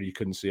 I really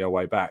couldn't see our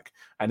way back.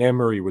 And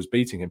Emery was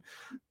beating him.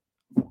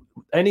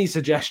 Any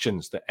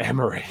suggestions that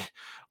Emery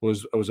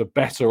was a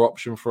better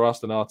option for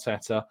us than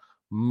Arteta?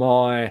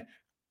 My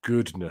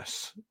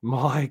goodness.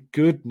 I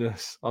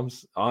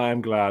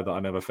am glad that I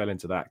never fell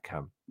into that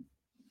camp.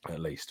 At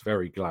least.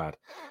 Very glad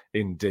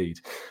indeed.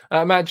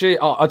 Matt G,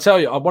 I'll tell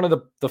you, one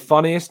of the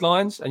funniest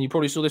lines, and you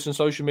probably saw this on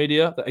social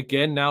media, that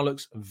again now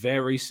looks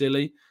very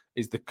silly,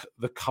 is the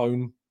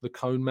cone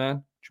man.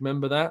 Do you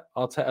remember that?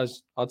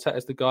 Arteta's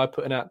the guy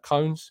putting out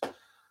cones.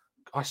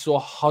 I saw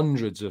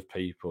hundreds of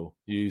people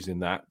using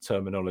that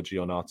terminology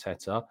on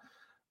Arteta.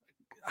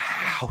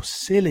 How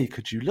silly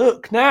could you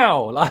look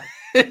now?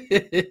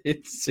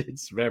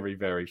 It's very,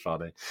 very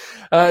funny.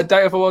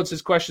 Data for World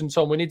says, question,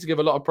 Tom, we need to give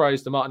a lot of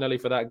praise to Martinelli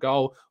for that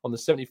goal on the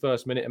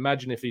 71st minute.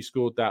 Imagine if he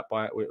scored that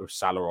by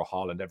Salah or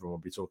Haaland, everyone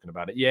would be talking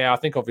about it. Yeah, I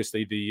think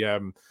obviously the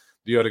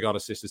Odegaard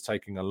assist is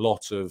taking a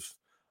lot of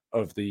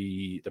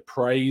the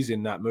praise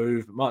in that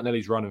move.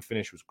 Martinelli's run and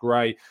finish was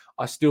great.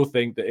 I still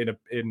think that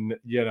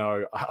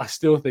I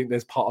still think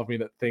there's part of me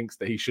that thinks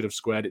that he should have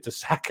squared it to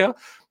Saka,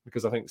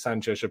 because I think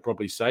Sanchez should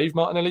probably save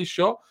Martinelli's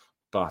shot.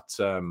 But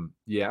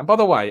yeah, and by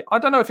the way, I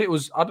don't know if it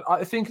was.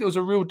 I think it was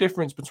a real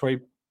difference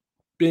between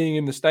being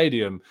in the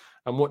stadium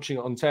and watching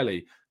it on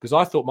telly, because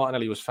I thought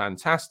Martinelli was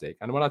fantastic,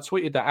 and when I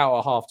tweeted that out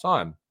at half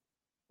time,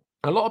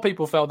 a lot of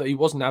people felt that he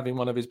wasn't having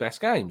one of his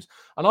best games,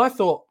 and I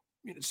thought,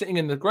 sitting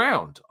in the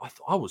ground,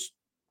 I was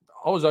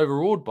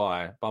overawed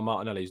by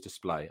Martinelli's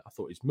display. I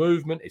thought his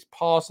movement, his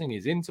passing,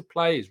 his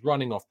interplay, his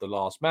running off the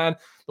last man,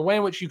 the way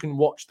in which you can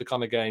watch the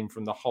kind of game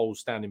from the whole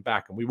standing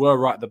back, and we were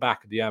right at the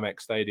back of the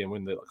Amex Stadium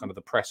in the kind of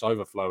the press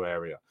overflow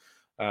area.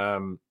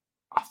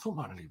 I thought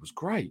Martinelli was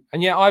great.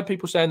 And yet I had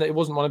people saying that it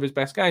wasn't one of his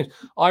best games.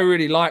 I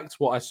really liked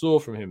what I saw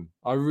from him.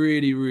 I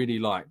really, really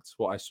liked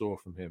what I saw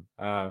from him.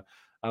 And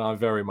I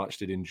very much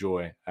did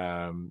enjoy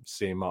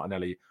seeing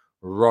Martinelli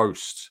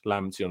roast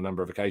Lamptey on a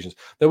number of occasions.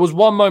 There was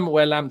one moment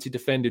where Lamptey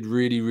defended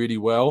really, really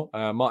well.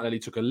 Martinelli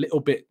took a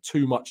little bit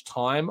too much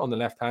time on the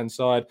left-hand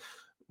side.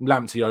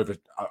 Lamptey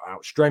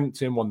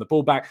outstrengthed him, won the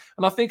ball back.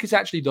 And I think it's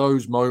actually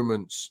those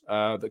moments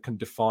that can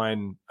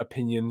define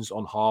opinions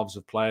on halves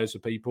of players for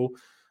people.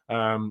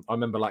 I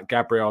remember like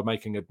Gabriel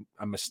making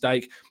a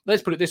mistake.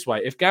 Let's put it this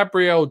way. If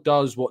Gabriel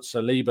does what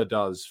Saliba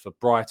does for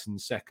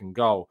Brighton's second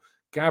goal,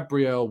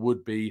 Gabriel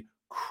would be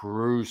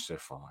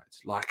crucified,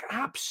 like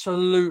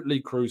absolutely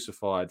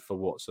crucified for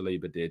what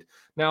Saliba did.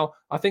 Now,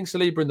 I think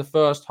Saliba in the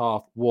first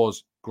half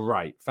was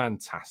great,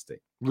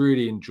 fantastic.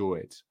 Really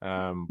enjoyed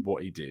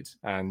what he did.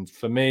 And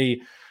for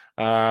me,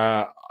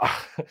 I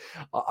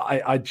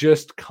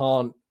just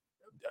can't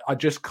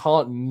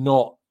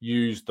not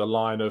use the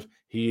line of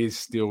he is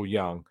still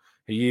young.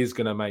 He is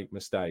going to make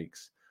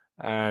mistakes.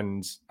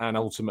 And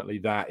ultimately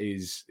that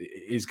is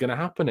going to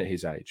happen at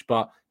his age.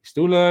 But he's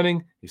still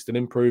learning, he's still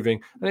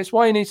improving. And it's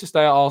why he needs to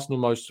stay at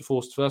Arsenal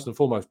first and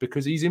foremost,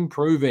 because he's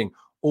improving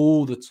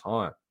all the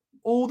time.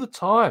 All the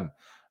time.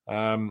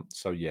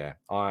 So yeah,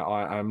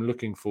 I'm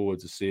looking forward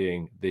to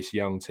seeing this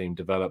young team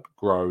develop,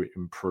 grow,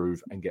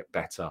 improve, and get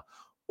better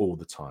all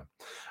the time.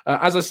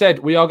 As I said,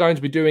 we are going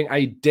to be doing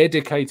a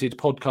dedicated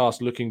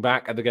podcast looking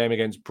back at the game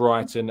against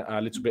Brighton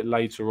a little bit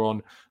later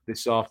on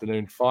this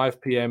afternoon,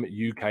 5 p.m.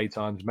 UK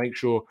time. Make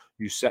sure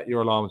you set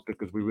your alarms,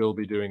 because we will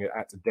be doing it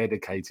at a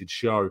dedicated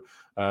show,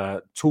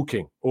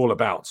 talking all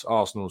about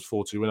Arsenal's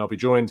 4-2 win. I'll be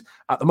joined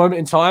at the moment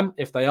in time,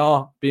 if they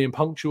are being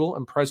punctual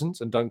and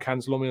present and don't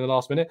cancel on me in the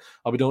last minute,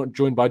 I'll be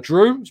joined by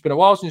Drew. It's been a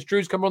while since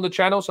Drew's come on the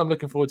channel, so I'm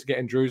looking forward to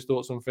getting Drew's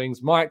thoughts on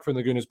things. Mike from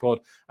the Gooners Pod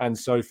and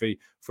Sophie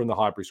from the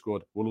Highbury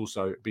Squad will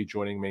also be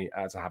joining me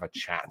to have a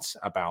chat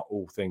about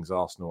all things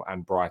Arsenal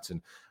and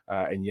Brighton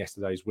in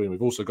yesterday's win.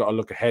 We've also got a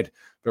look ahead,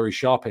 very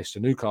sharpish, to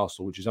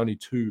Newcastle, which is only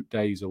 2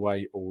 days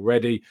away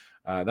already.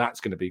 That's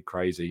going to be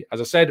crazy.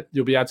 As I said,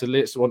 you'll be able to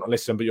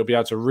but you'll be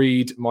able to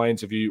read my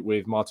interview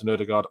with Martin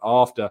Ødegaard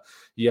after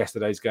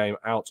yesterday's game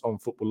out on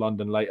Football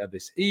London later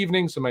this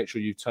evening. So make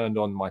sure you've turned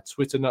on my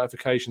Twitter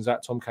notifications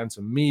at Tom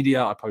Canton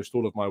Media. I post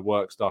all of my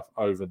work stuff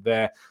over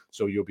there,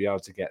 so you'll be able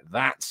to get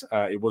that.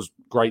 It was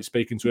great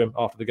speaking to him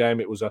after the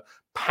game. It was a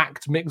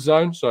packed mix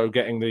zone, so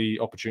getting the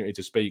opportunity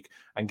to speak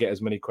and get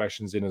as many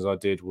questions in as I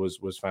did was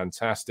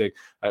fantastic.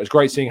 It was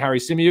great seeing Harry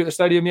Symeou at the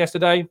stadium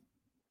yesterday.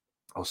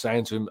 I was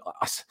saying to him,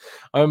 I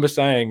remember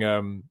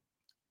saying,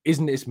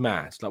 isn't this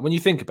mad? Like, when you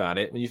think about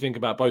it, when you think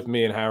about both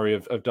me and Harry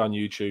have done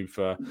YouTube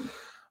for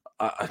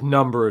a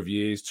number of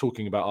years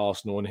talking about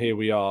Arsenal, and here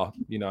we are,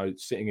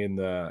 sitting in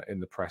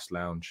the press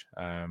lounge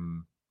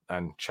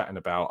and chatting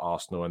about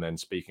Arsenal, and then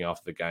speaking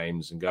after the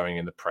games and going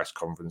in the press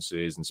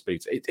conferences and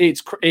speaking.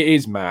 It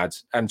is mad.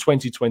 And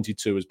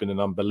 2022 has been an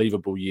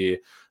unbelievable year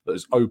that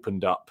has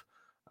opened up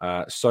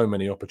so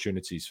many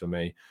opportunities for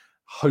me.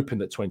 Hoping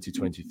that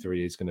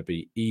 2023 is going to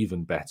be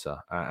even better.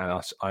 And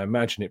I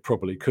imagine it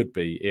probably could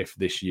be if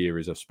this year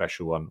is a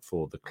special one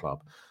for the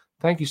club.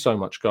 Thank you so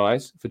much,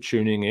 guys, for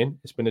tuning in.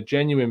 It's been a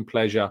genuine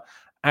pleasure,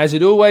 as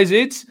it always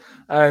is.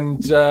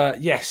 And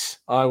yes,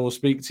 I will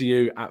speak to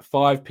you at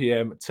 5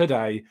 p.m.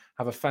 today.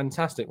 Have a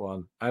fantastic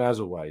one. And as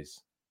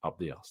always, up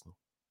the Arsenal.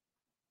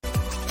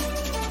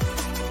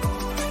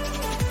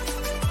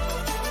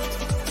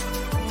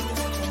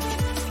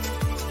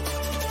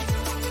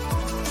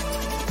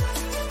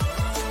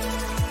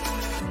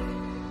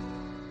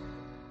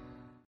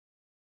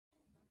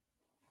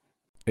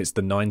 It's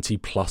the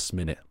 90-plus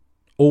minute.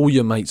 All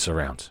your mates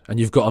around, and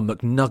you've got a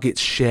McNuggets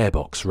share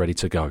box ready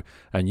to go,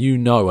 and you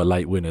know a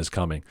late winner's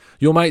coming.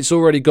 Your mate's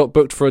already got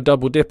booked for a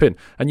double dipping,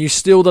 and you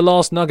steal the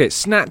last nugget,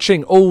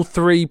 snatching all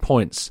 3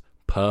 points.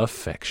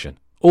 Perfection.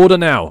 Order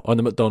now on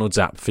the McDonald's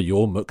app for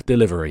your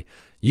McDelivery.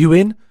 You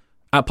in?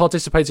 At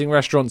participating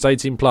restaurants,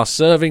 18 plus,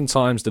 serving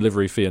times,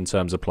 delivery fee and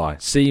terms apply.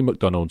 See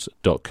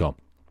mcdonalds.com.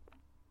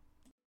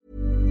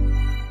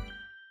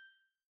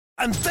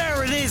 And there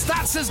there it is.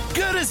 That's as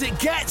good as it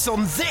gets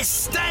on this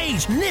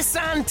stage.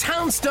 Nissan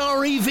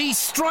Townstar EV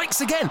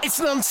strikes again. It's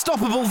an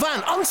unstoppable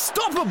van.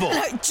 Unstoppable.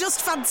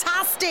 Just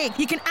fantastic.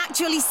 You can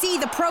actually see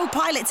the Pro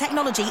Pilot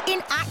technology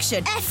in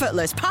action.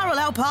 Effortless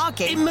parallel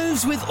parking. It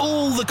moves with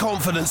all the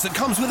confidence that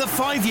comes with a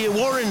 5-year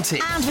warranty.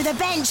 And with a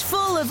bench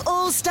full of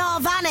all-star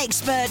van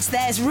experts,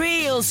 there's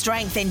real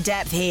strength in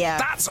depth here.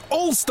 That's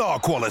all-star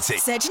quality.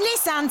 Search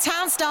Nissan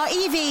Townstar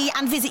EV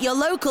and visit your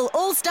local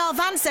all-star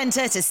van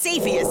centre to see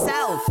for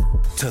yourself.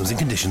 Terms and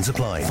conditions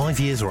apply. 5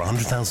 years or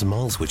 100,000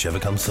 miles, whichever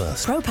comes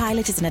first. Pro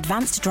Pilot is an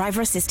advanced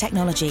driver assist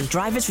technology.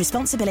 Driver's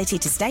responsibility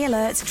to stay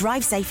alert,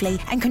 drive safely,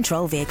 and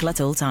control vehicle at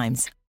all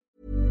times.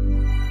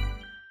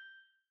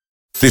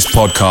 This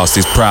podcast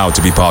is proud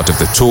to be part of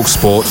the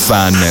TalkSport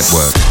Fan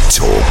Network.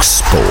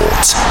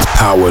 TalkSport.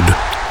 Powered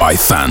by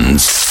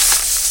fans.